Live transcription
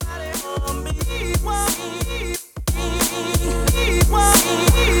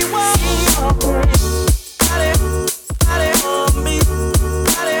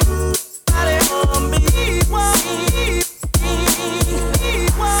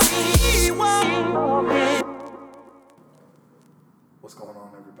What's going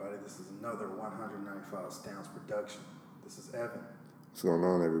on, everybody? This is another 195 Stance production. This is Evan. What's going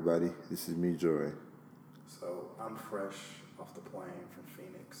on, everybody? This is me, Joy. So I'm fresh off the plane from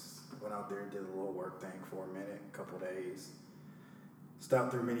Phoenix. Went out there, did a little work thing for a minute, a couple days.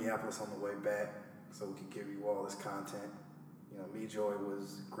 Stopped through Minneapolis on the way back so we could give you all this content. You know, me, Joy,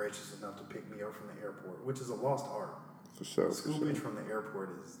 was gracious enough to pick me up from the airport, which is a lost art. For sure. Scoopage from the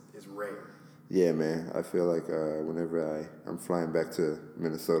airport is rare. Yeah, man. I feel like whenever I'm flying back to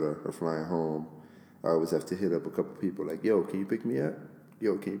Minnesota or flying home, I always have to hit up a couple people like, yo, can you pick me up?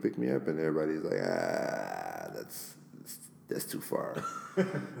 Yo, can you pick me up? And everybody's like, that's too far.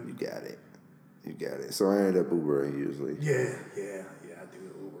 You got it. So I end up Ubering usually. Yeah, I do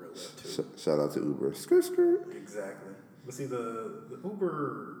Uber and Lyft too. Shout out to Uber. Skirt. Exactly. But see, the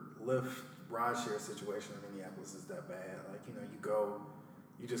Uber Lyft rideshare situation in Minneapolis is that bad. Like, you know,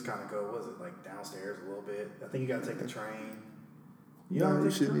 you just kind of go, what is it, like downstairs a little bit? I think you got to take the train. You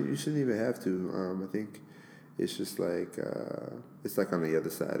shouldn't even have to. I think it's just like, it's like on the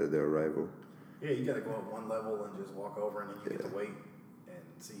other side of their arrival. Yeah, you got to go up one level and just walk over, and then you get to wait and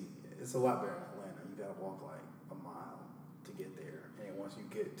see. It's a lot better in Atlanta. You got to walk like a mile to get there. And once you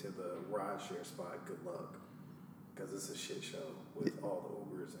get to the rideshare spot, good luck. Because it's a shit show with all the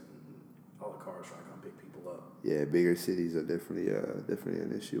Ubers and all the cars trying to come pick people up. Yeah, bigger cities are definitely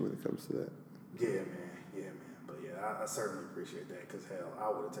an issue when it comes to that. Yeah, man. But yeah, I certainly appreciate that because hell, I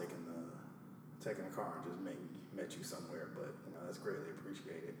would have taken the car and just met you somewhere. But you know, that's greatly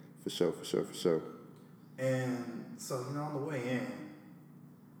appreciated. For sure. And so on the way in,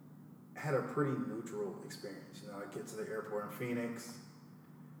 I had a pretty neutral experience. I get to the airport in Phoenix.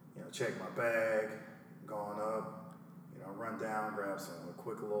 Check my bag, going up. Run down, grab a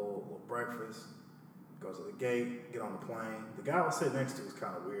quick little breakfast, go to the gate, get on the plane. The guy I was sitting next to was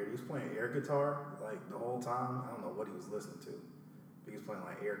kind of weird. He was playing air guitar like the whole time. I don't know what he was listening to. But he was playing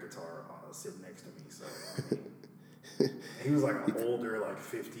like air guitar sitting next to me. So I mean, he was like an older, like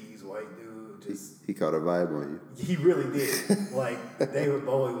 50s white dude. He caught a vibe on you. He really did. Like David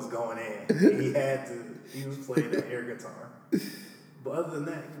Bowie was going in. He was playing that air guitar. But other than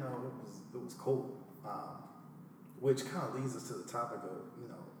that, it was cool. Which kind of leads us to the topic of,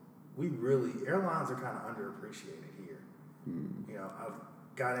 airlines are kind of underappreciated here. I've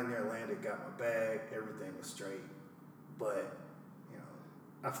got in there, landed, got my bag, everything was straight. But,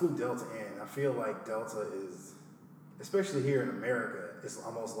 I flew Delta in. I feel like Delta is, especially here in America, it's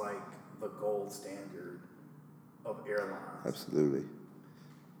almost like the gold standard of airlines. Absolutely.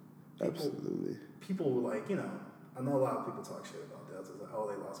 People were like, I know a lot of people talk shit about Delta. It's like, oh,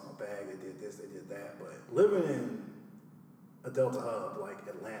 they lost my bag, they did this, they did that. But living in a Delta hub like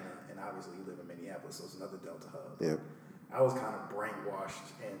Atlanta, and obviously you live in Minneapolis, so it's another Delta hub. Yep. I was kind of brainwashed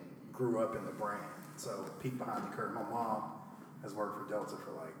and grew up in the brand. So peek behind the curtain. My mom has worked for Delta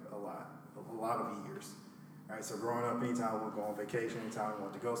for like a lot of years. All right, so growing up, anytime we would go on vacation, anytime we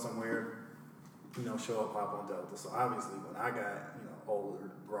wanted to go somewhere, show up, hop on Delta. So obviously when I got,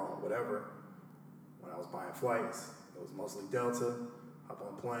 older, grown, whatever, when I was buying flights, it was mostly Delta, hop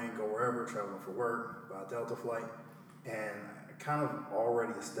on a plane, go wherever, traveling for work, buy a Delta flight. And I kind of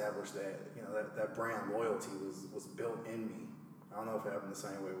already established that, that brand loyalty was built in me. I don't know if it happened the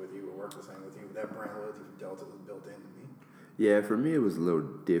same way with you or worked the same with you, but that brand loyalty for Delta was built into me. Yeah, for me it was a little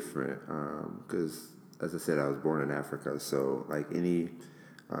different because, as I said, I was born in Africa. So like any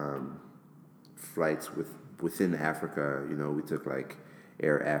flights within Africa, we took like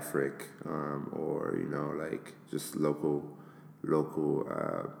Air Afrique or, like just local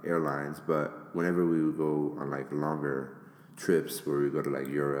airlines. But whenever we would go on like longer trips where we go to like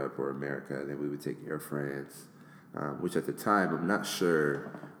Europe or America, then we would take Air France, which at the time, I'm not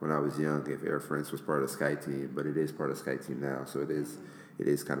sure when I was young if Air France was part of SkyTeam, but it is part of SkyTeam now. So it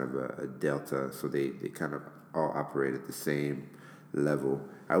is kind of a Delta. So they kind of all operate at the same level.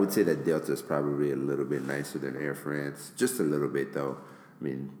 I would say that Delta is probably a little bit nicer than Air France, just a little bit though. I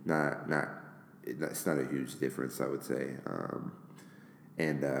mean, it's not a huge difference, I would say.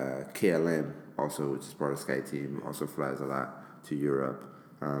 And KLM also, which is part of SkyTeam, also flies a lot to Europe.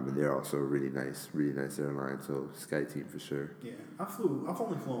 And they're also a really nice airline. So SkyTeam for sure. Yeah, I've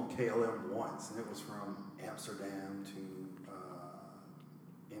only flown KLM once, and it was from Amsterdam to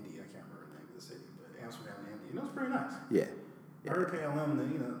India. I can't remember the name of the city, but Amsterdam to India. And it was pretty nice. Yeah. I heard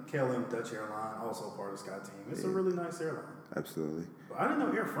KLM Dutch airline, also part of SkyTeam. It's a really nice airline. Absolutely. But I didn't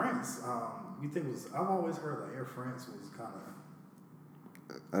know Air France. I've always heard like Air France was kind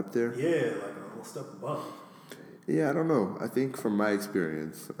of up there. Yeah, like a little step above. Yeah, I don't know. I think from my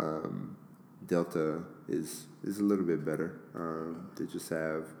experience, Delta is a little bit better. They just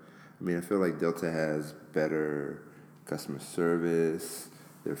have. I mean, I feel like Delta has better customer service.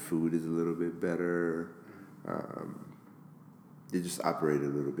 Their food is a little bit better. They just operate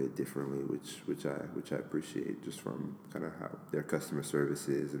a little bit differently, which I appreciate, just from kind of how their customer service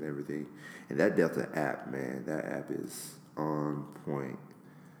is and everything. And that Delta app, man, that app is on point.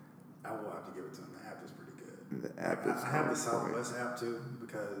 I will have to give it to them. The app is pretty good. The app is. I have the Southwest app too,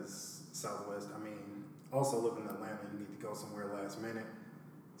 because Southwest. I mean, also living in Atlanta, you need to go somewhere last minute.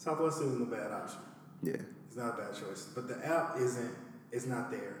 Southwest isn't a bad option. Yeah, it's not a bad choice, but the app isn't. It's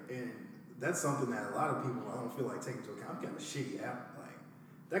not there, and that's something that a lot of people I don't feel like taking into account. I've got a shitty app, like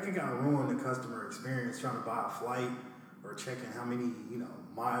that can kind of ruin the customer experience trying to buy a flight or checking how many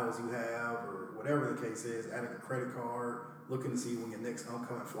miles you have or whatever the case is. Adding a credit card, looking to see when your next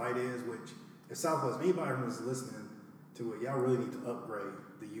oncoming flight is. Which if Southwest, anybody who's listening to it, y'all really need to upgrade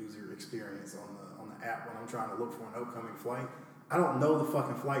the user experience on the app when I'm trying to look for an upcoming flight. I don't know the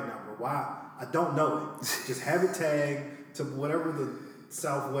fucking flight number. Why? I don't know it. Just have it tagged to whatever the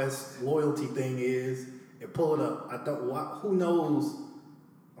Southwest loyalty thing is and pull it up. I don't. Who knows?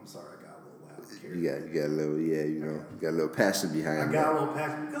 I'm sorry, I got a little loud. You got a little, you got a little passion behind it. I got a little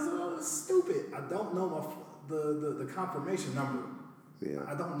passion because it's stupid. I don't know the confirmation number. Yeah.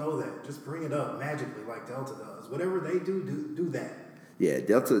 I don't know that. Just bring it up magically like Delta does. Whatever they do that. Yeah,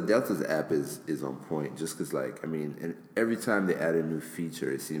 Delta's app is on point. Just because, and every time they add a new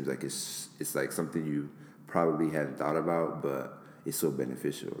feature, it seems like it's like something you probably hadn't thought about, but it's so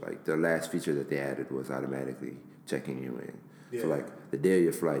beneficial. Like the last feature that they added was automatically checking you in. Yeah. So like the day of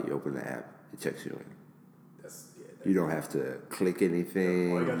your flight, you open the app, it checks you in. You don't have to click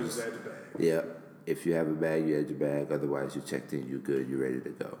anything. All you gotta do is add your bag. Yeah. If you have a bag, you add your bag. Otherwise, you checked in, you're good, you're ready to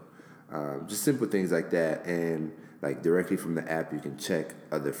go. Just simple things like that. And like directly from the app, you can check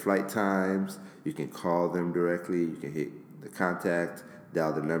other flight times. You can call them directly. You can hit the contact,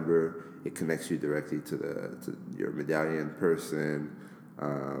 dial the number. It connects you directly to your medallion person.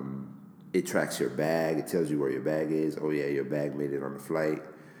 It tracks your bag. It tells you where your bag is. Oh yeah, your bag made it on the flight.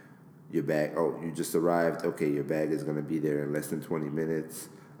 Your bag. Oh, you just arrived. Okay, your bag is gonna be there in less than 20 minutes.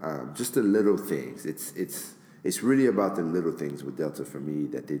 Just the little things. It's really about the little things with Delta for me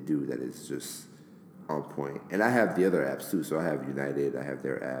that they do that is just on point. And I have the other apps too. So I have United. I have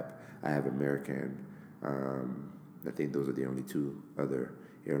their app. I have American. I think those are the only two other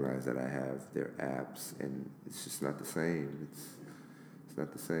airlines that I have their apps, and it's just not the same. It's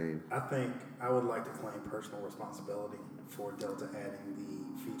not the same. I think I would like to claim personal responsibility for Delta adding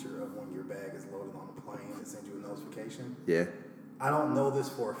the feature of when your bag is loaded on the plane and send you a notification. Yeah. I don't know this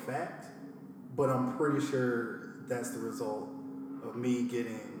for a fact, but I'm pretty sure that's the result of me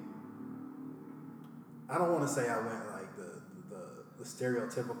getting. I don't want to say I went like the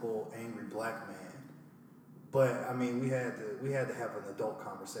stereotypical angry black man. But I mean, we had to have an adult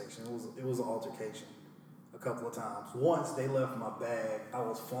conversation. It was an altercation a couple of times. Once they left my bag, I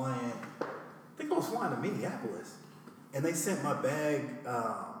was flying. I think I was flying to Minneapolis, and they sent my bag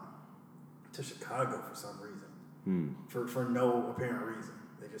to Chicago for some reason. For no apparent reason,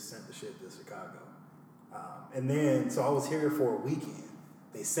 they just sent the shit to Chicago. And then so I was here for a weekend.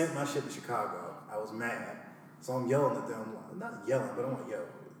 They sent my shit to Chicago. I was mad, so I'm yelling at them. Not yelling, but I'm like, yo,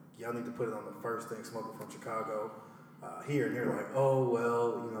 y'all need to put it on the first thing smoking from Chicago here. And they're like, oh,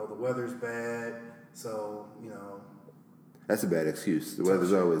 well, the weather's bad. So, That's a bad excuse. The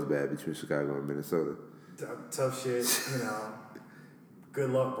weather's always bad between Chicago and Minnesota. Tough shit, Good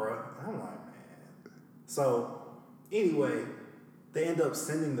luck, bro. And I'm like, man. So, anyway, they end up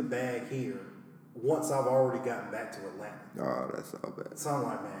sending the bag here once I've already gotten back to Atlanta. Oh, that's all bad. So I'm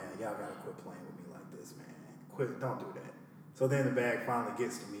like, man, y'all gotta quit playing with me like this, man. Quit, don't do that. So then the bag finally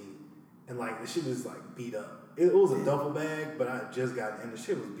gets to me, and like the shit is like beat up. It was a duffel bag, but I just got it, and the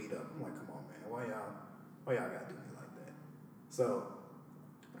shit was beat up. I'm like, come on, man, why y'all gotta do me like that? So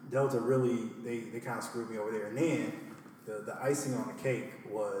Delta really, they kind of screwed me over there. And then the icing on the cake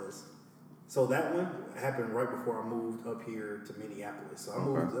was, so that one happened right before I moved up here to Minneapolis. So I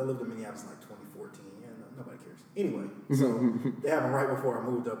lived in Minneapolis in like 2014. Yeah, nobody cares. Anyway, so it happened right before I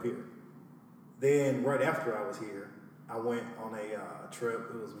moved up here. Then right after I was here, I went on a trip.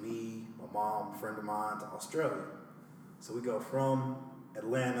 It was me, my mom, a friend of mine to Australia. So we go from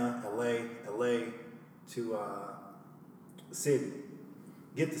Atlanta, LA to Sydney.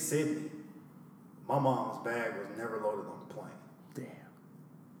 Get to Sydney. My mom's bag was never loaded on the plane. Damn.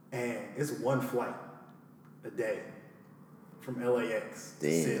 And it's one flight a day from LAX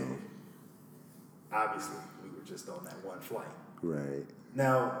to Sydney. Obviously, we were just on that one flight. Right.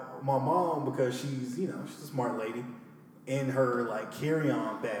 Now, my mom, because she's a smart lady, in her like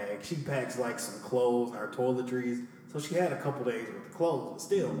carry-on bag, she packs like some clothes and her toiletries. So she had a couple days worth of clothes, but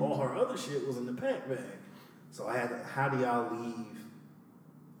still, all her other shit was in the pack bag. So I had to, how do y'all leave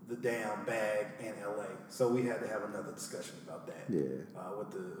the damn bag in LA? So we had to have another discussion about that. Yeah.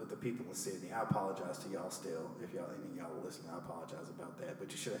 With the people in Sydney. I apologize to y'all still. If y'all any of y'all are listening, I apologize about that.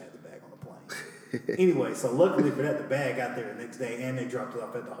 But you should have had the bag on the plane. Anyway, so luckily for that, the bag got there the next day, and they dropped it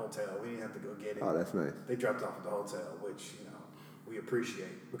off at the hotel. We didn't have to go get it. Oh, that's nice. They dropped it off at the hotel, which we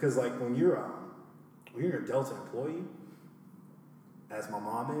appreciate, because like when you're a Delta employee, as my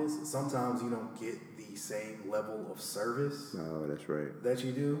mom is, sometimes you don't get the same level of service. Oh, that's right. That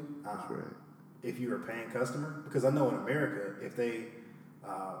you do. That's right. If you're a paying customer, because I know in America, if they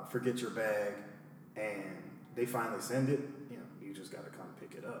forget your bag and they finally send it, you just got to come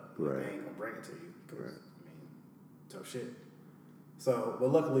pick it up. Right. They ain't gonna bring it to you. Right. I mean, tough shit. So,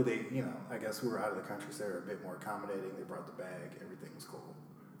 but luckily they, I guess we were out of the country, so they were a bit more accommodating. They brought the bag. Everything was cool.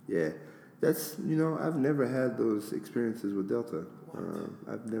 Yeah. That's, I've never had those experiences with Delta.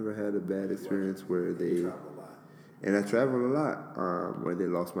 I've never had a bad experience where they... travel a lot. And I traveled a lot where they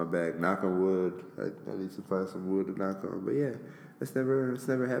lost my bag. Knock on wood. I need to find some wood to knock on. But yeah, it's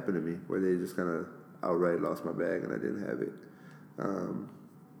never happened to me where they just kind of outright lost my bag and I didn't have it.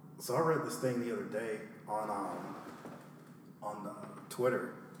 So I read this thing the other day on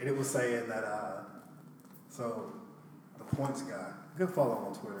Twitter, and it was saying that so the points guy, go follow him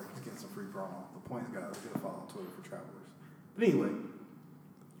on Twitter. He's getting some free promo. The points guy, go follow on Twitter for travelers. But anyway,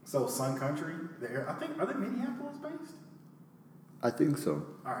 so Sun Country, I think, are they Minneapolis based? I think so.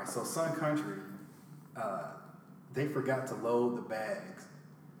 All right, so Sun Country, they forgot to load the bags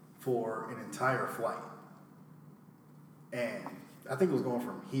for an entire flight, and I think it was going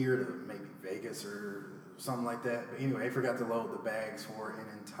from here to maybe Vegas or something like that. But anyway, they forgot to load the bags for an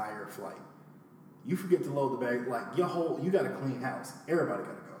entire flight. You forget to load the bag, like you got a clean house. Everybody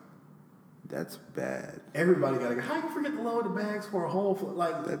got to go. That's bad. Everybody got to go. How you forget to load the bags for a whole flight?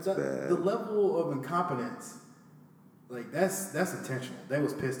 Like that's bad. The level of incompetence, like that's intentional. They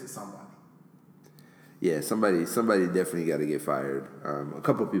was pissed at somebody. Yeah, somebody definitely got to get fired. A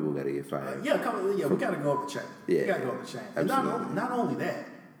couple of people got to get fired. We got to go up the chain. Yeah, we got to go up the chain. And not only that,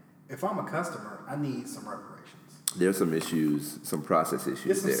 if I'm a customer, I need some reparations. There's some issues, some process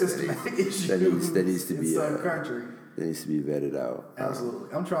issues There's some systematic issues that needs to be in some country. That needs to be vetted out.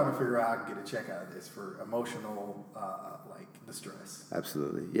 Absolutely. I'm trying to figure out how I can get a check out of this for emotional distress.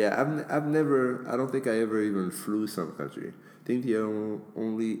 Absolutely. Yeah, I don't think I ever even flew some country. I think the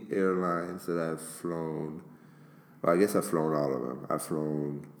only airlines that I've flown, well, I guess I've flown all of them. I've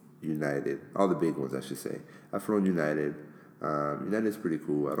flown United, all the big ones, I should say. I've flown United. United's pretty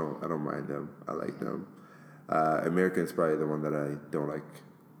cool. I don't mind them. I like them. American's probably the one that I don't like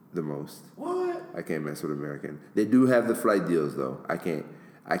the most. What? I can't mess with American. They do have the flight deals though. I can't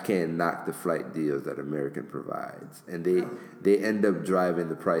knock the flight deals that American provides, and they end up driving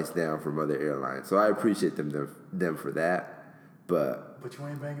the price down from other airlines. So I appreciate them for that. But you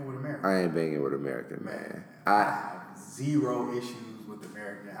ain't banging with American. I ain't banging with American, man. I have zero issues with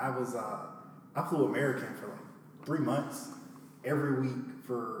American. I flew American for like 3 months every week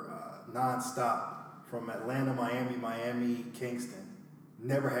for nonstop from Atlanta, Miami, Kingston.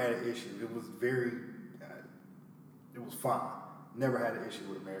 Never had an issue. It was it was fine. Never had an issue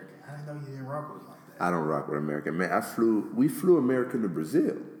with American. I didn't know you didn't rock with it like that. I don't rock with American, man. We flew American to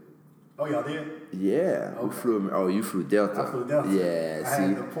Brazil. Oh, y'all did? Yeah, okay. We flew. Oh, you flew Delta. I flew Delta. Yeah, I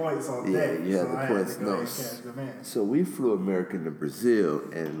had the points on deck. Yeah, you had the points. No. So we flew American to Brazil,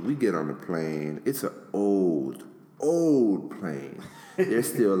 and we get on the plane. It's an old plane. They're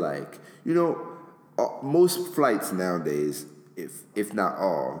still like, most flights nowadays, if not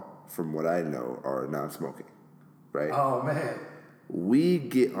all, from what I know, are non-smoking, right? Oh man. We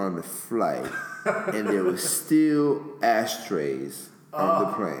get on the flight, and there was still ashtrays on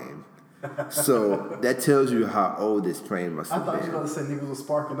the plane. So that tells you how old this plane must have been. I thought you were going to say niggas was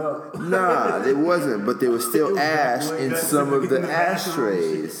sparking up. Nah, it wasn't, but there was still ash in some of the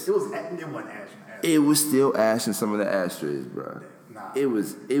ashtrays. It wasn't ash. It was still ash in some of the ashtrays, bro. Nah. It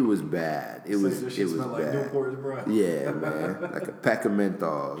was bad. It was bad. Like Newports, bro. Yeah, man, like a pack of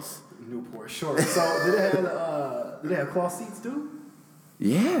menthols. Newport, sure. So did they have cloth seats too?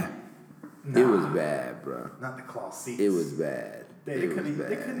 Yeah. Nah. It was bad, bro. Not the cloth seats. It was bad. They couldn't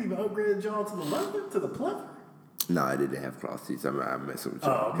even upgrade y'all to the leather, to the pleather. No, I didn't have cloth seats. I'm messing with you.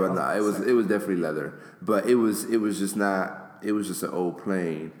 Oh, okay. But no, it was definitely leather. But it was just not. It was just an old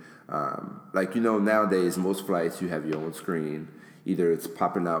plane. Nowadays most flights you have your own screen. either it's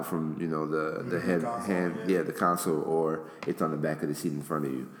popping out from the head console, hand the console, or it's on the back of the seat in front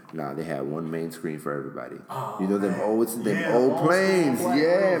of you. Nah, they had one main screen for everybody. Oh, Them man. old planes,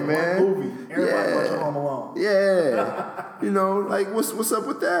 man. One movie. Everybody watching Home Alone. Yeah, like what's up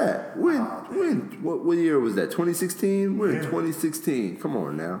with that? What year was that? 2016. We're in 2016. Come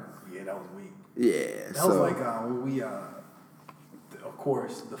on now. Yeah, that was weak. Yeah, that was like when we of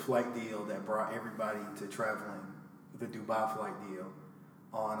course, the flight deal that brought everybody to traveling, the Dubai flight deal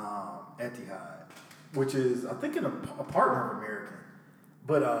on Etihad, which is, I think, a partner of American.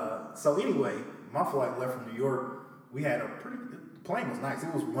 But, so anyway, my flight left from New York. We had the plane was nice.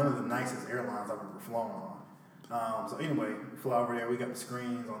 It was one of the nicest airlines I've ever flown on. So anyway, we fly over there. We got the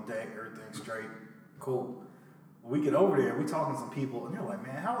screens on deck, everything straight. Cool. We get over there, we talking to some people, and they're like,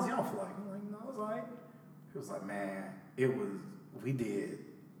 man, how was y'all flight? I'm like, no, it was like, it was like, man, we did,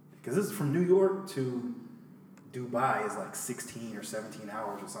 because this is from New York to Dubai is like 16 or 17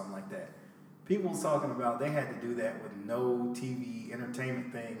 hours or something like that. People was talking about they had to do that with no TV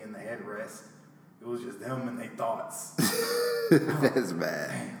entertainment thing in the headrest. It was just them and their thoughts. That's bad.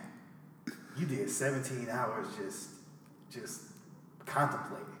 Damn, you did 17 hours just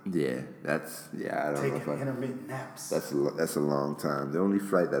contemplating. Yeah, I don't know if taking intermittent naps. That's a long time. The only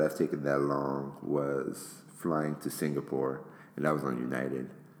flight that I've taken that long was flying to Singapore, and that was on United.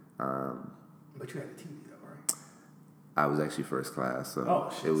 But you had a TV though, right? I was actually first class,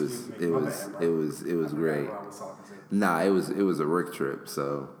 so shit, it was great. Nah, it was a work trip,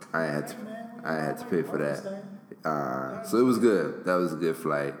 so I had to pay for that. So it was good. That was a good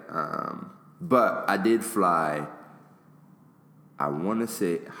flight. But I did fly. I want to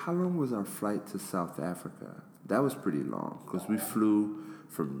say, how long was our flight to South Africa? That was pretty long because we flew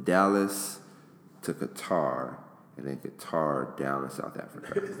from Dallas to Qatar and then Qatar down to South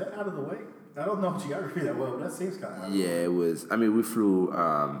Africa. Is that out of the way? I don't know geography that well, but that seems kind of out of the way. It was. I mean, we flew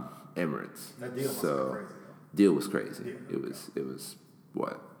Emirates. That deal was crazy though. Deal was crazy. Yeah, It was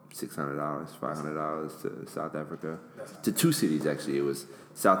what, $600, $500 to South Africa. To Nice. 2 cities actually. It was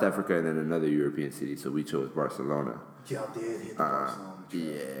South Africa and then another European city. So we chose Barcelona. Y'all did hit the Barcelona trip.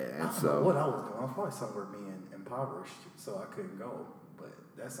 Yeah, and I don't know what I was doing. I was probably somewhere being impoverished, so I couldn't go. But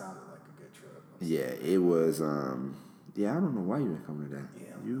that sounded like a good trip. Yeah, it was. I don't know why you didn't come to that.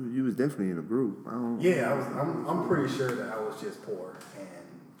 Yeah. You was definitely in a group. I'm pretty sure that I was just poor,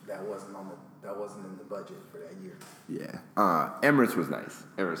 and that wasn't in the budget for that year. Yeah. Emirates was nice.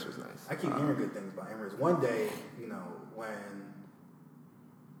 I keep hearing good things about Emirates. One day, when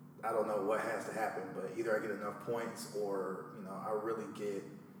I don't know what has to happen, but either I get enough points or I really get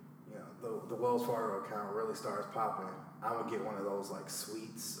the Wells Fargo account really starts popping. I'm gonna get one of those like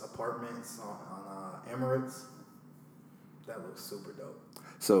suites apartments on Emirates. That looks super dope.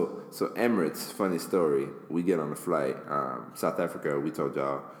 So Emirates, funny story. We get on the flight, South Africa. We told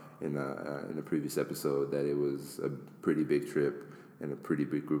y'all in the previous episode that it was a pretty big trip and a pretty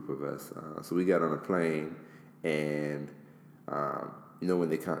big group of us. So we got on a plane, and when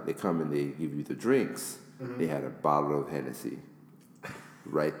they come and they give you the drinks, mm-hmm. They had a bottle of Hennessy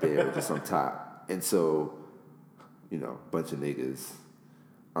right there, just on top. And so, a bunch of niggas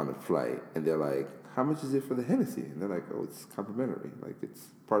on the flight, and they're like, how much is it for the Hennessy? And they're like, oh, it's complimentary. Like, it's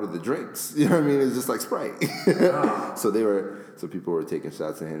part of the drinks. You know what I mean? It's just like Sprite. Wow. So people were taking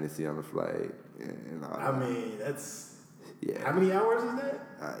shots of Hennessy on the flight. And all that. I mean, that's... Yeah. How many hours is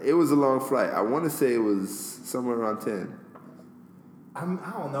that? It was a long flight. I want to say it was somewhere around 10. I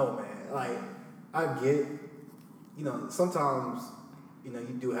don't know, man. Like, I get, sometimes, you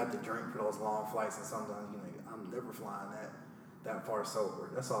do have to drink for those long flights, and sometimes, I'm never flying that far sober.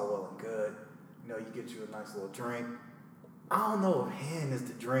 That's all well and good. You get you a nice little drink. I don't know if hen is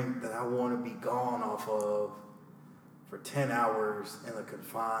the drink that I want to be gone off of for 10 hours in a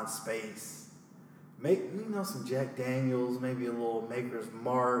confined space. Make, some Jack Daniels, maybe a little Maker's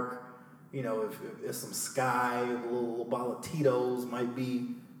Mark. If some Sky, a little bottle of Tito's might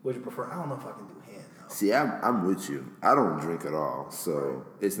be what you prefer. I don't know if I can do hen, though. See, I'm with you. I don't drink at all, so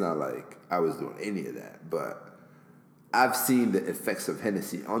it's not like I was doing any of that. But I've seen the effects of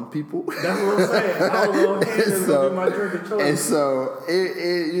Hennessy on people. That's what I'm saying. I don't know if hen is going to be my drink of choice. And so,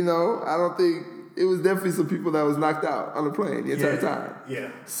 I don't think... It was definitely some people that was knocked out on the plane the entire time.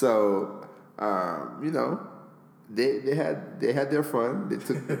 Yeah. So, they had their fun. They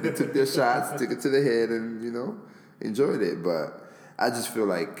took their shots, took it to the head, and enjoyed it. But I just feel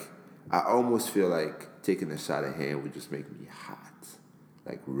like I almost feel like taking a shot of hand would just make me hot,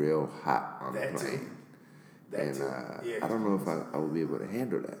 like real hot on the plane. I don't know if I would be able to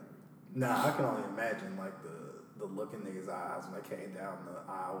handle that. Nah, I can only imagine like the look in niggas' eyes when they came down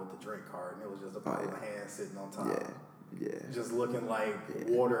the aisle with the drink cart, and it was just a bottle of hand sitting on top. Yeah. Just looking like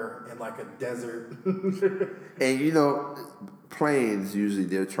water in like a desert. And you know, planes usually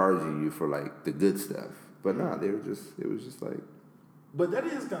they're charging you for like the good stuff, but no, it was just like. But that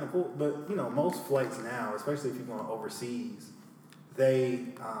is kind of cool. But you know, most flights now, especially if you're going overseas, they,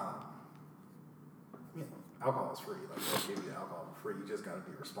 you know, alcohol is free. Like they'll give you alcohol for free. You just got to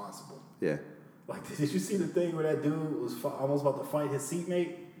be responsible. Yeah. Like, did you see the thing where that dude was almost about to fight his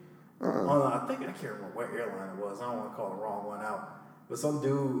seatmate? I think I can't remember what airline it was. I don't want to call the wrong one out. But some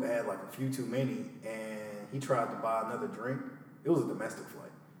dude had like a few too many, and he tried to buy another drink. It was a domestic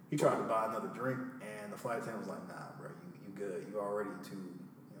flight. He tried to buy another drink, and the flight attendant was like, "Nah, bro, you good. You already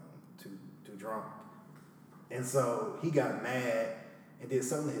too drunk." And so he got mad and did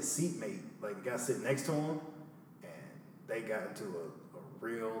something to his seatmate, like the guy sitting next to him, and they got into a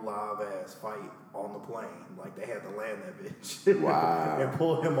real live ass fight on the plane. Like they had to land that bitch. Wow. And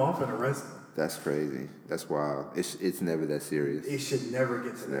pull him off and arrest him. That's crazy. That's wild. It's never that serious. It should never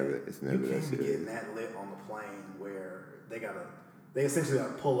get to that. It's never that serious. You can't be getting that lit on the plane where they essentially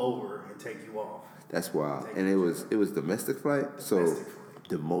gotta pull over and take you off. That's wild. And it was domestic flight. So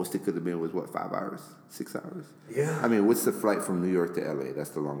the most it could have been was what, 5 hours, 6 hours? Yeah. I mean, what's the flight from New York to LA?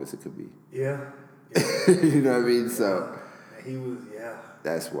 That's the longest it could be. Yeah. You know what I mean? So he was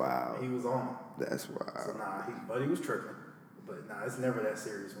that's wild. He was on. That's wild. So he was tripping. But it's never that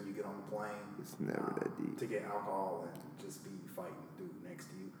serious when you get on the plane. It's never that deep. To get alcohol and just be fighting the dude next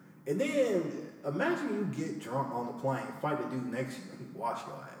to you. And then imagine you get drunk on the plane, fight the dude next to you, and he wash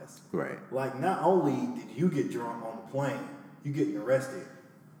your ass. Right. Like not only did you get drunk on the plane, you getting arrested,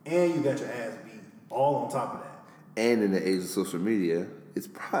 and you got your ass beat all on top of that. And in the age of social media, it's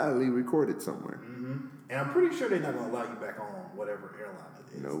probably recorded somewhere. Mm-hmm. And I'm pretty sure they're not gonna allow you back on whatever airline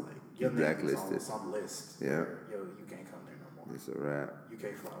it is. Nope. Like, your name is on blacklisted. some list. Yeah. You can't come there no more. It's a wrap. You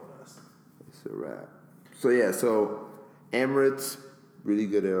can't fly with us. It's a wrap. So Emirates, really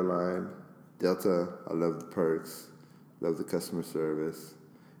good airline. Delta, I love the perks, love the customer service.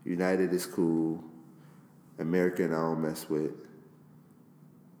 United is cool. American, I don't mess with.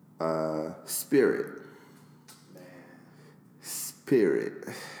 Spirit. Man. Spirit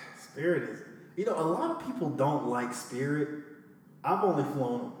is, a lot of people don't like Spirit. I've only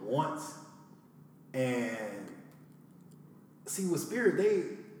flown once. And see, with Spirit,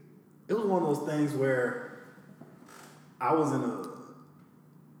 it was one of those things where I was in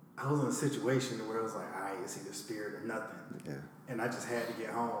a situation where it was like, all right, it's either Spirit or nothing. Yeah. And I just had to get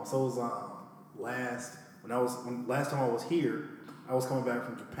home. So it was last time I was here, I was coming back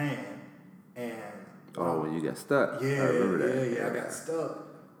from Japan, and when you got stuck. Yeah, I remember that. Yeah, I got stuck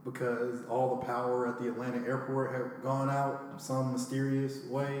because all the power at the Atlanta airport had gone out some mysterious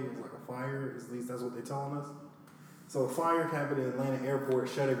way. It was like a fire. At least that's what they're telling us. So a fire happened at Atlanta airport,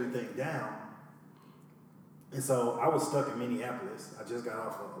 shut everything down. And so I was stuck in Minneapolis. I just got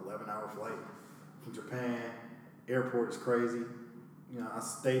off an 11-hour flight from Japan. Airport is crazy. I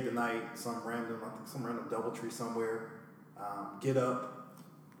stayed the night, some random DoubleTree somewhere. Get up,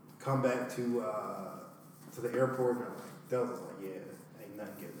 come back to the airport, and Delta's like, yeah, ain't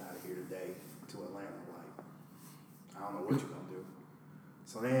nothing getting out of here today to Atlanta. Like, I don't know what you're gonna do.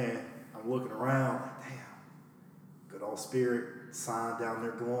 So then I'm looking around, like, damn, good old Spirit sign down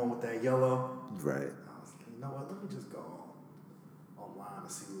there glowing with that yellow. Right. I was like, you know what? Let me just go online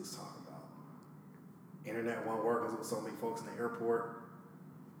and see what it's talking about. Internet won't work because there was so many folks in the airport.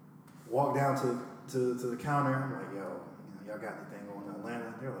 Walk down to the counter. I'm like, yo, y'all got anything going to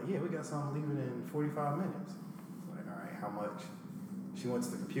Atlanta? They're like, yeah, we got something leaving in 45 minutes. I'm like, all right, how much? She went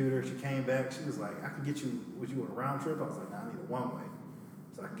to the computer. She came back. She was like, I can get you, would you want a round trip? I was like, nah, I need a one-way.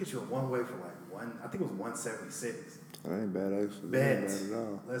 So I can get you a one-way for like I think it was 176. That ain't bad, actually. Bet. Not bad at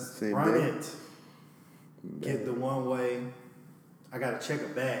all. Let's run it. Get the one-way. I got to check a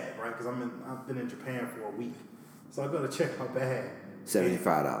bag, right? Because I've been in Japan for a week. So I go to check my bag.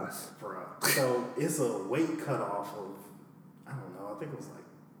 $75. So it's a weight cutoff of, I don't know, I think it was like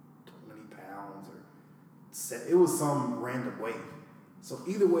 20 pounds it was some random weight. So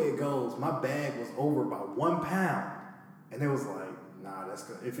either way it goes, my bag was over by 1 pound. And it was like, nah, that's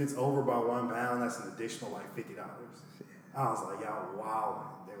good. If it's over by 1 pound, that's an additional like $50. I was like, y'all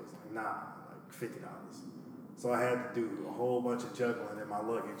wow. They was like, nah, like $50. So I had to do a whole bunch of juggling in my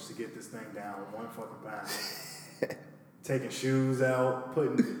luggage to get this thing down 1 fucking pound. Taking shoes out,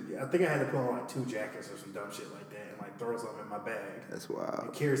 I think I had to put on like 2 jackets or some dumb shit like that and like throw something in my bag. That's wild.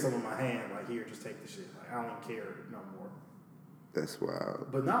 And carry some in my hand, like, here, just take the shit. Like, I don't even care no more. That's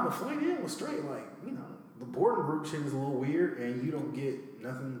wild. But now the flight in was straight. Like, the boarding group shit is a little weird and you don't get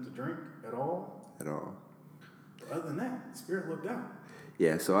nothing to drink at all. At all. But other than that, Spirit looked out.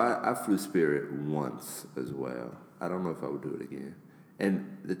 Yeah, so I flew Spirit once as well. I don't know if I would do it again.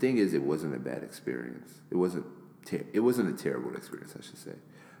 And the thing is, it wasn't a bad experience. It wasn't a terrible experience, I should say.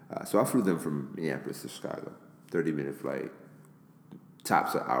 So I flew them from Minneapolis to Chicago, 30-minute flight,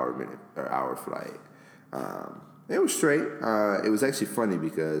 tops an hour flight. It was straight. It was actually funny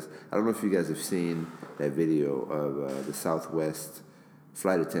because I don't know if you guys have seen that video of the Southwest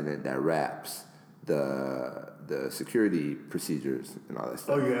flight attendant that raps the security procedures and all that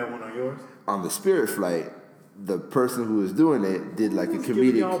stuff. Oh, you had one on yours? On the Spirit flight, the person who was doing it did like a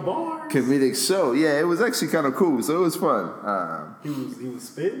comedic show. Yeah, it was actually kind of cool. So it was fun. He was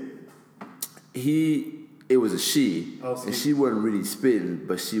spitting? It was a she, Oh, and she wasn't really spitting,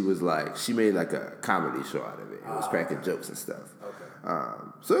 but she made like a comedy show out of it. It was cracking jokes and stuff. Okay.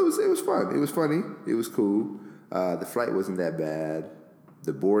 So it was fun. It was funny. It was cool. The flight wasn't that bad.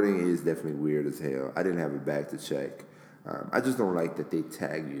 The boarding is definitely weird as hell. I didn't have a bag to check. I just don't like that they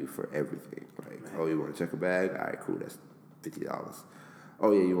tag you for everything. Like, oh, you want to check a bag? All right, cool. That's $50.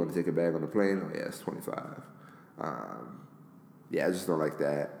 Oh yeah, you want to take a bag on the plane? Oh yeah, it's $25. Yeah, I just don't like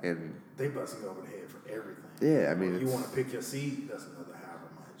that. And they bust you over the head for everything. Yeah, I mean, if you want to pick your seat, that's another however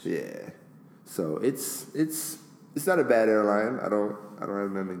much. Yeah, so it's not a bad airline. I don't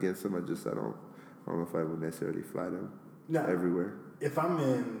have nothing against them. I don't know if I would necessarily fly them everywhere. If I'm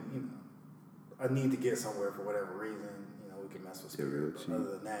in, I need to get somewhere for whatever reason, we can mess with Spirit. But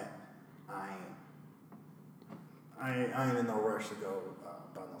other than that, I ain't in no rush to go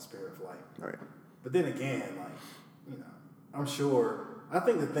by no Spirit flight. Right. But then again, I'm sure. I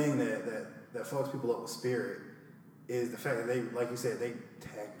think the thing that fucks people up with Spirit is the fact that they, like you said, they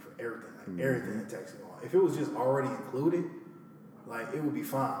tag you for everything, everything that tags you on. If it was just already included, it would be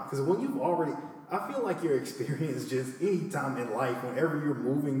fine. Because when you've already, I feel like your experience just any time in life, whenever you're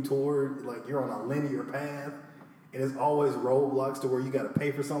moving toward, you're on a linear path, and there's always roadblocks to where you got to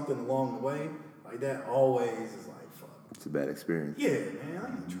pay for something along the way. That always is fuck. It's a bad experience. Yeah, man, I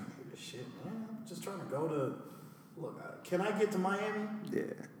ain't trying to hear this shit, man. I'm just trying to go to. Look, can I get to Miami? Yeah.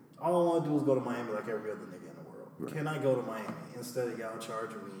 All I want to do is go to Miami like every other nigga in the world. Right. Can I go to Miami instead of y'all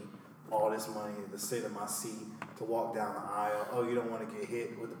charging me all this money to sit in my seat, to walk down the aisle? Oh, you don't want to get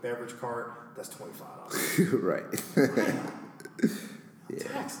hit with the beverage cart? That's $25. Right. Yeah.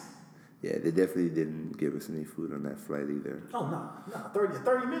 Taxing. Yeah, they definitely didn't give us any food on that flight either. Oh, no.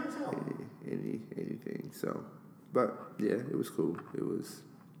 30 minutes? Hell. Anything. So, but yeah, it was cool. It was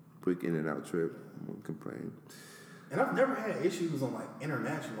a quick in and out trip. I won't complain. And I've never had issues on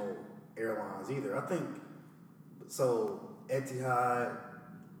international airlines either. I think so. Etihad,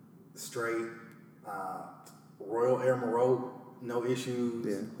 straight. Royal Air Maroc, no issues.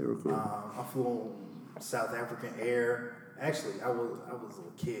 Yeah, they were cool. I flew on South African Air. Actually, I was a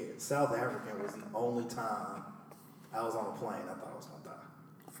little kid. South African was the only time I was on a plane I thought I was gonna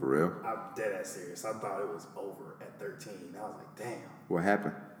die. For real? I'm dead ass serious. I thought it was over at 13. I was like, damn. What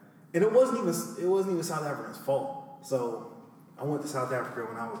happened? And it wasn't even South Africa's fault. So I went to South Africa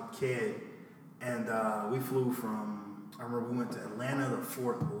when I was a kid, and we flew from. I remember we went to Atlanta to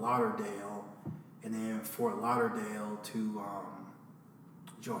Fort Lauderdale, and then Fort Lauderdale to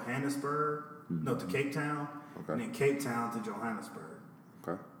Johannesburg. Mm-hmm. No, to Cape Town. Okay. And then Cape Town to Johannesburg.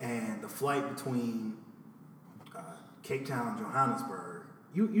 Okay. And the flight between Cape Town and Johannesburg,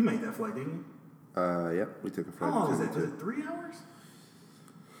 you made that flight, didn't you? Yep, we took a flight. How long is that? Was it 3 hours?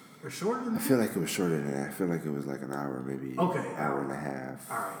 Or shorter than that? I feel like it was shorter than that. I feel like it was like an hour, maybe hour and a half.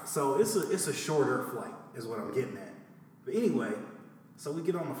 All right, so it's a shorter flight is what I'm getting at. But anyway, so we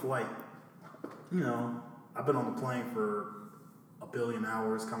get on the flight. I've been on the plane for 1 billion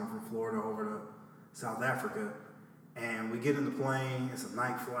hours coming from Florida over to South Africa, and we get in the plane. It's a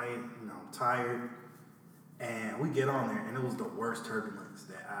night flight. I'm tired, and we get on there, and it was the worst turbulence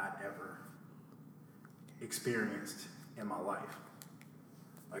that I'd ever experienced in my life.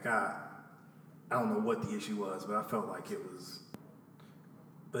 I don't know what the issue was, but I felt like it was.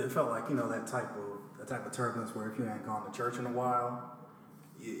 But it felt like that type of turbulence where if you hadn't gone to church in a while,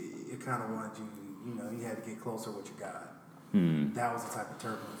 it kind of wanted you. You had to get closer with your God. That was the type of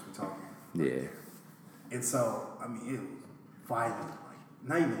turbulence we're talking. Yeah. And so, it was violent,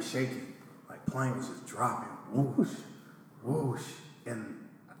 not even shaking. Plane was just dropping, whoosh, whoosh. And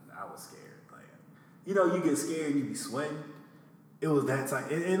I was scared. You get scared and you be sweating. It was that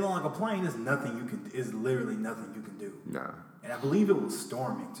type. And on a plane, there's literally nothing you can do. Nah. And I believe it was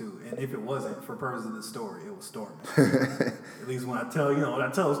storming too. And if it wasn't, for purposes of the story, it was storming. At least when I tell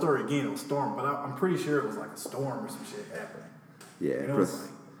the story again, it was storming. But I'm pretty sure it was a storm or some shit happening. Yeah.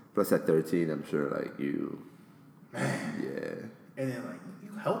 Plus at 13, I'm sure you. Man. Yeah. And then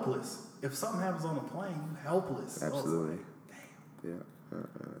you helpless. If something happens on a plane, you helpless. Absolutely. Damn. Yeah.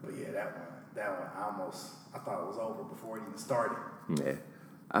 But yeah, that one, I thought it was over before it even started. Yeah.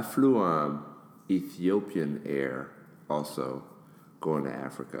 I flew Ethiopian Air also, going to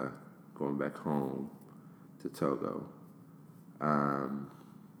Africa, going back home to Togo.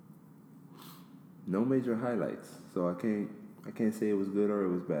 No major highlights, so I can't say it was good or it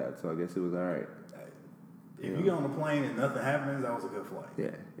was bad. So I guess it was all right. If you get on the plane and nothing happens, that was a good flight.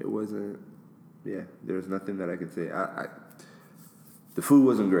 Yeah, it wasn't. Yeah, there's nothing that I can say. The food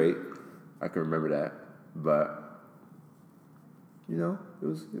wasn't great. I can remember that, but it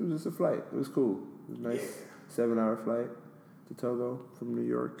was just a flight. It was cool. It was a nice 7-hour flight to Togo from New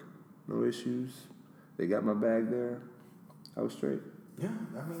York. No issues. They got my bag there. I was straight. Yeah,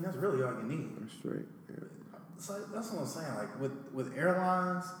 I mean that's really all you need. I'm straight. Yeah. So that's what I'm saying. Like with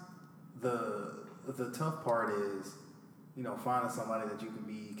airlines, the tough part is, finding somebody that you can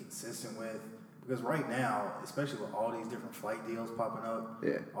be consistent with. Because right now, especially with all these different flight deals popping up,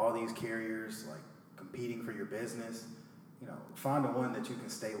 all these carriers like competing for your business, finding one that you can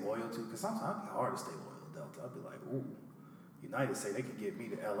stay loyal to. Because sometimes it'd be hard to stay loyal to Delta. I'd be like, ooh, United say they could get me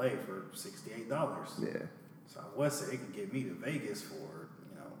to LA for $68. Yeah. Southwest say they can get me to Vegas for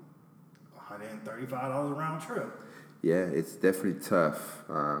 $135 round trip. Yeah, it's definitely tough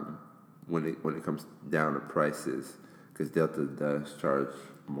when it comes down to prices, because Delta does charge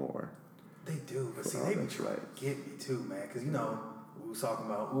more. They do, but see, they be trying to get me too, man. Because we was talking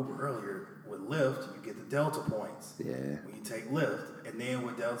about Uber earlier. With Lyft, you get the Delta points. Yeah. When you take Lyft, and then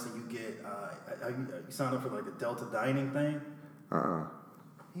with Delta, you get you sign up for like the Delta dining thing.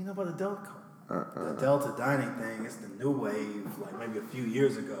 You know about the Delta? The Delta dining thing is the new wave, like maybe a few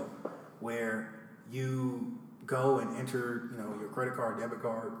years ago, where you go and enter, your credit card, debit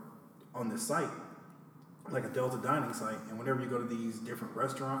card on this site, like a Delta dining site, and whenever you go to these different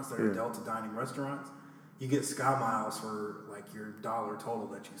restaurants that are Delta dining restaurants, you get Sky Miles for like your dollar total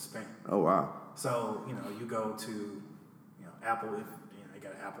that you spent. Oh wow! So you go to Apple, if they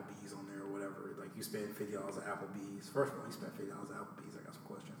got Applebee's on there or whatever, like you spend $50 at Applebee's. First of all, you spend $50 at Applebee's. I got some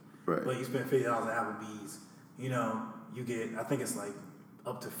questions. Right. But you spend $50 at Applebee's. You get, I think it's like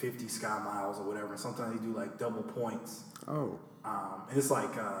up to 50 Sky Miles or whatever. And sometimes you do like double points. Oh. And it's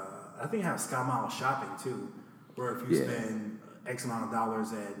like I think you have Sky Miles shopping too, where if you spend X amount of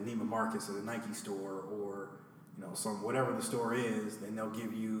dollars at Neiman Marcus or the Nike store or whatever the store is, then they'll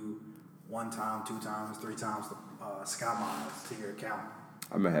give you 1 time, 2 times, 3 times the Sky Miles to your account.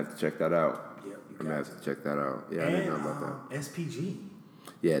 I'm gonna have to check that out. Yeah, I'm gonna have to check that out. Yeah, and, I didn't know about that. SPG.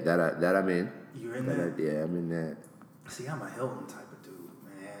 Yeah, that I'm in. You're in that? Yeah, I'm in that. See, I'm a Hilton type of dude,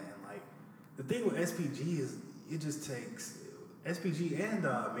 man. And like the thing with SPG is it just takes SPG and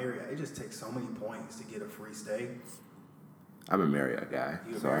Marriott. It just takes so many points to get a free stay. I'm a Marriott guy,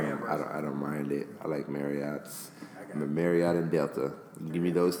 so I don't mind it. I like Marriotts. I'm a Marriott and Delta. Give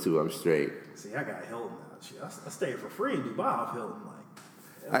me those two, I'm straight. See, I got Hilton. I stayed for free in Dubai off Hilton.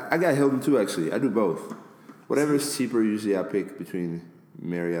 I got Hilton too, actually. I do both. Whatever is cheaper, usually I pick between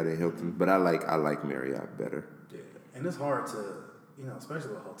Marriott and Hilton. But I like Marriott better. Yeah, and it's hard to,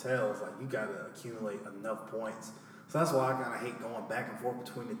 especially with hotels, like you got to accumulate enough points. So that's why I kind of hate going back and forth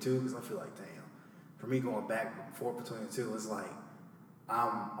between the two, because I feel like, damn, for me going back and forth between the two, it's like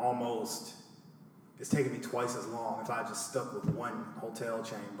it's taking me twice as long if I just stuck with one hotel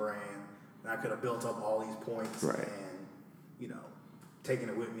chain brand, and I could have built up all these points and, taken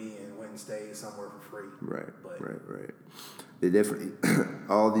it with me and went and stayed somewhere for free. Right. They definitely,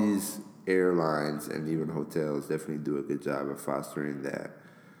 all these airlines and even hotels definitely do a good job of fostering that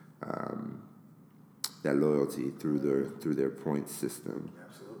that loyalty through their points system.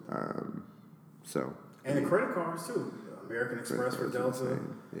 Absolutely. And the credit cards too. American Express for Delta.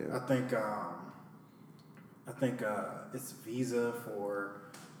 Yeah. I think it's Visa for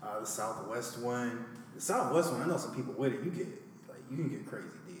the Southwest one. The Southwest one, I know some people with it. You can get crazy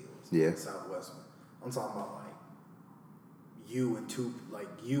deals. Yeah. The Southwest one. I'm talking about you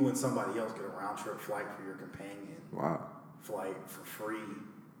and somebody else get a round trip flight for your companion. Wow. Flight for free.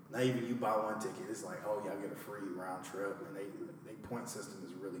 Not even you buy one ticket. It's like, oh, y'all get a free round trip, and they point system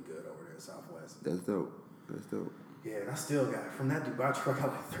is really good over there at Southwest. That's dope. Yeah, and I still got from that Dubai trip. I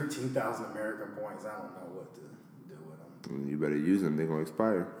got like 13,000 American points. I don't know what to do with them. You better use them. They're gonna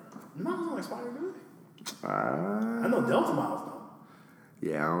expire. Miles don't expire, do they? I know Delta miles don't.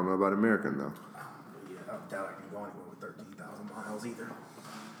 Yeah, I don't know about American though. I doubt I can go anywhere with 13,000 miles either.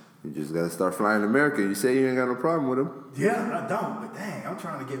 You just gotta start flying American. You say you ain't got no problem with them. Yeah, I don't. But dang, I'm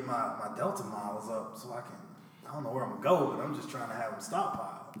trying to get my Delta miles up so I can. I don't know where I'm gonna go, but I'm just trying to have them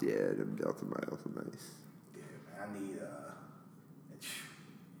stockpiled. Yeah, them Delta miles are nice. Yeah, man, I need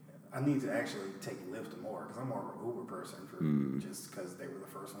I need to actually take Lyft more because I'm more of an Uber person just because they were the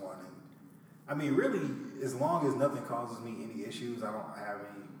first one. And I mean, really, as long as nothing causes me any issues, I don't have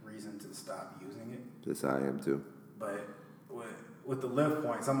any reason to stop using it. Just I am too. But with the Lyft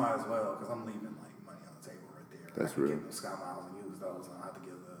points, I might as well because I'm leaving like money on the table right there. That's I can real. get the Sky Miles and use those, and I have to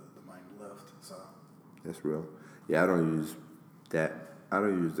give the money to Lyft. So That's real. Yeah, I don't use that. I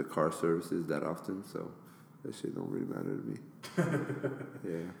don't use the car services that often, so that shit don't really matter to me.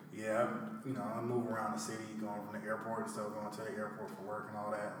 Yeah, I move around the city, going from the airport, still going to the airport for work and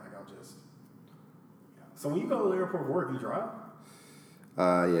all that. Like, I'll just. Yeah. So when you go to the airport for work, you drive?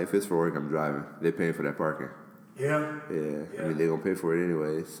 Yeah, if it's for work, I'm driving. They're paying for that parking. Yeah. I mean, they're gonna pay for it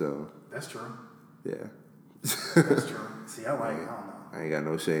anyway, so. That's true. Yeah. That's true. See, I don't know. I ain't got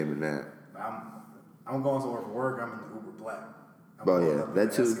no shame in that. I'm going somewhere for work. I'm in the Uber Black.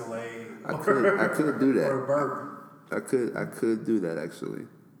 That too. Escalade. I could do that. Or a Burger. I could do that actually.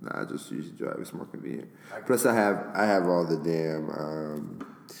 Nah, I just usually drive. It's more convenient. Plus, I have all the damn.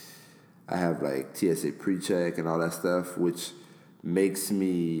 I have like TSA pre-check and all that stuff, which makes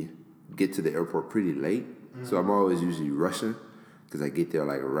me get to the airport pretty late. Mm-hmm. So I'm always usually rushing because I get there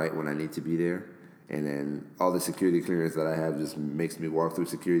like right when I need to be there. And then all the security clearance that I have just makes me walk through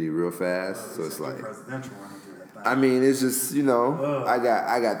security real fast. So it's like presidential running through that thing. I mean, it's just I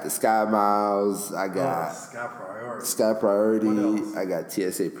got the Sky Miles, I got Sky Priority, I got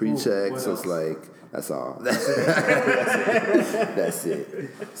TSA pre-check. So it's like that's all. That's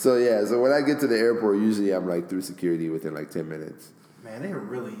it. So yeah, so when I get to the airport, usually I'm like through security within like 10 minutes. Man, they are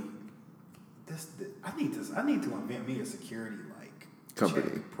really. I need to invent me a security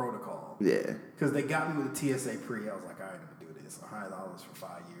company protocol. Yeah. Because they got me with the TSA pre. I was like, all right, I'm gonna do this. $100 for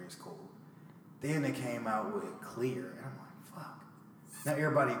 5 years, cool. Then they came out with Clear, and I'm like, fuck. Now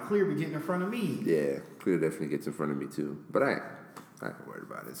everybody at Clear be getting in front of me. Yeah, Clear definitely gets in front of me too. But I ain't worried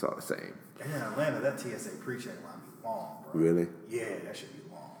about it. It's all the same. And in Atlanta, that TSA pre-check line be long, bro. Really? Yeah, that should be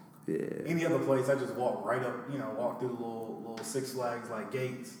long. Yeah. Any other place, I just walk right up, walk through the little Six Flags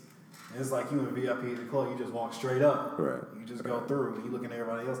gates. And it's like you in VIP at the club, you just walk straight up. Right. You just go through, and you looking at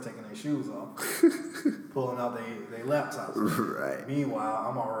everybody else taking their shoes off, pulling out their laptops. Right. Meanwhile,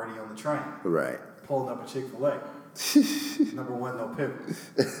 I'm already on the train. Right. Pulling up a Chick-fil-A. Number one, no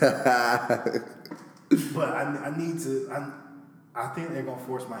pickles. But I need to. I think they're gonna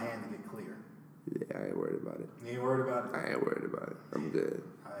force my hand to get clear. Yeah, I ain't worried about it. You ain't worried about it? I ain't worried about it. I'm good.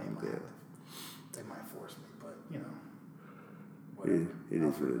 I'm good. They might force me, but whatever. It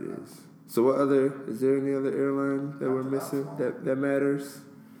is what it is. So is there any other airline that we're missing that matters?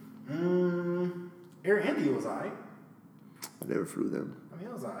 Air India was alright. I never flew them. I mean,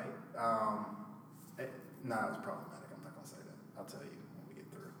 it was alright. It was problematic. I'm not gonna say that. I'll tell you when we get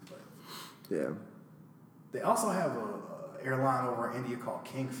through. But yeah. They also have a airline over in India called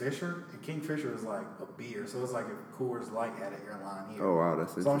Kingfisher, and Kingfisher is like a beer, so it's like if Coors Light had an airline here. Oh wow,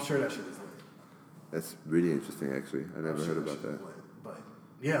 that's interesting. So I'm sure that shit is lit. That's really interesting, actually. I never heard about that. But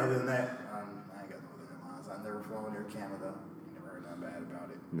yeah, other than that, I ain't got no other airlines. I've never flown Air Canada. Never heard nothing bad about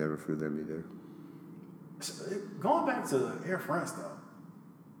it. Never flew them either. So, going back to Air France, though,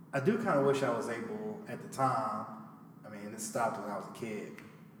 I do kind of wish I was able at the time. I mean, it stopped when I was a kid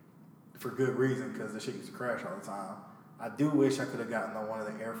for good reason because the shit used to crash all the time. I do wish I could have gotten on one of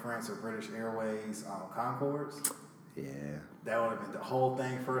the Air France or British Airways Concords. Yeah. That would have been the whole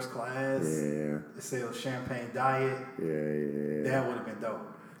thing, first class. Yeah. It said champagne diet. Yeah. That would have been dope.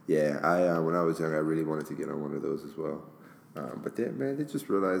 Yeah, when I was young, I really wanted to get on one of those as well. But then, man, they just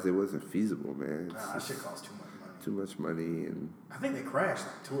realized it wasn't feasible, man. That shit cost too much money. Too much money, and I think they crashed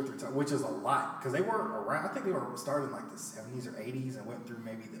like 2 or 3 times, which is a lot because they were around. I think they were started in like the 70s or 80s and went through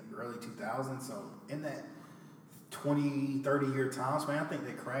maybe the early 2000s. So in that 20, 30-year time span, I think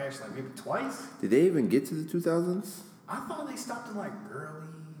they crashed like maybe twice. Did they even get to the 2000s? I thought they stopped in like early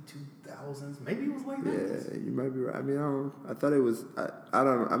 2000s. Maybe it was late 90s. Yeah, you might be right. I mean, I thought it was.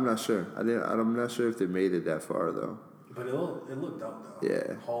 I'm not sure. I'm not sure if they made it that far though. But it looked dope though.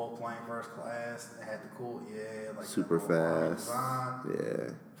 Yeah. Whole plane first class. It had the cool, like super fast. Design.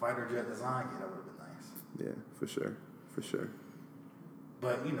 Yeah. Fighter jet design. Yeah, that would have been nice. Yeah, for sure.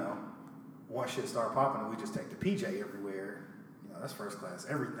 But once shit started popping, we just take the PJ everywhere. That's first class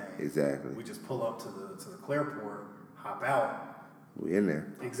everything. Exactly. We just pull up to the Clearport, hop out. We in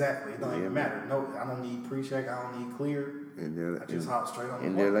there. Exactly. It don't even matter. No, I don't need pre-check. I don't need clear. I just hop straight on the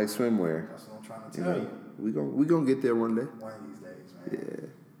and they're like swimwear. That's what I'm trying to tell you. We gonna get there one day. One of these days, man. Yeah.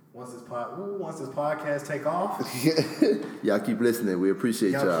 Once this podcast take off. Y'all keep listening. We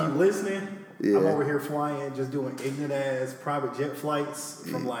appreciate y'all. Keep listening. Yeah. I'm over here flying, just doing ignorant ass private jet flights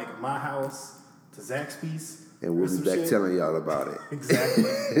from like my house to Zaxby's And we'll be back telling y'all about it. Exactly.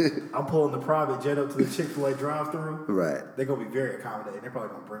 I'm pulling the private jet up to the Chick-fil-A drive-thru. Right. They're going to be very accommodating. They're probably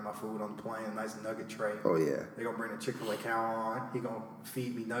going to bring my food on the plane, a nice nugget tray. Oh, yeah. They're going to bring the Chick-fil-A cow on. He going to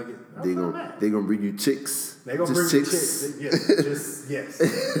feed me nuggets. They gonna bring you chicks. They're going to bring me chicks. Yes.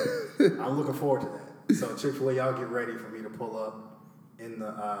 I'm looking forward to that. So Chick-fil-A, y'all get ready for me to pull up in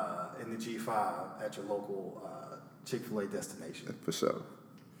the G5 at your local Chick-fil-A destination. For sure.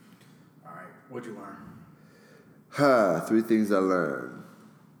 All right. What'd you learn? 3 things I learned.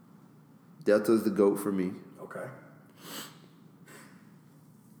 Delta's the GOAT for me. Okay.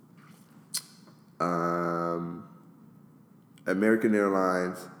 American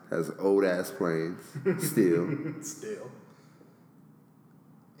Airlines has old ass planes still.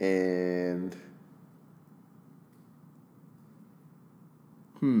 And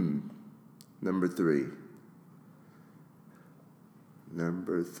number three.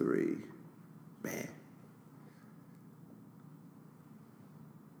 Man.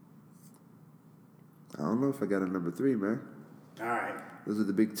 I don't know if I got a number 3, man. All right. Those are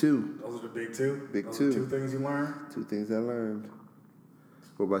the big 2. Those are the big 2? Big 2. 2 things you learned? 2 things I learned.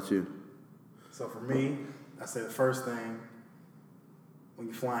 What about you? So for me, I said the first thing, when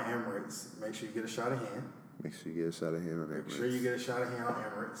you fly Emirates, make sure you get a shot of hand. Make sure you get a shot of hand on Emirates. Make sure you get a shot of hand on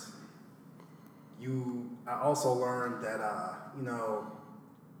Emirates. I also learned that,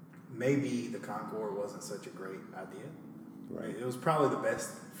 maybe the Concorde wasn't such a great idea. Right. It was probably the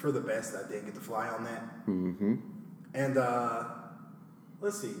best I didn't get to fly on that. Mm-hmm. And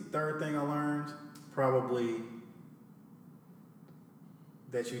let's see, third thing I learned, probably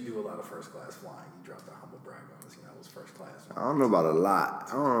that you do a lot of first class flying. You dropped a humble brag on us, it was first class flying. I don't know about a lot.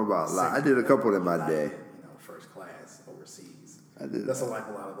 I did a couple in my day. First class overseas. That's a life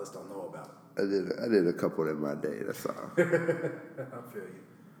a lot of us don't know about. I did a couple in my day, that's all. I feel you.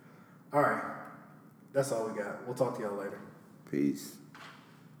 All right. That's all we got. We'll talk to y'all later. Peace.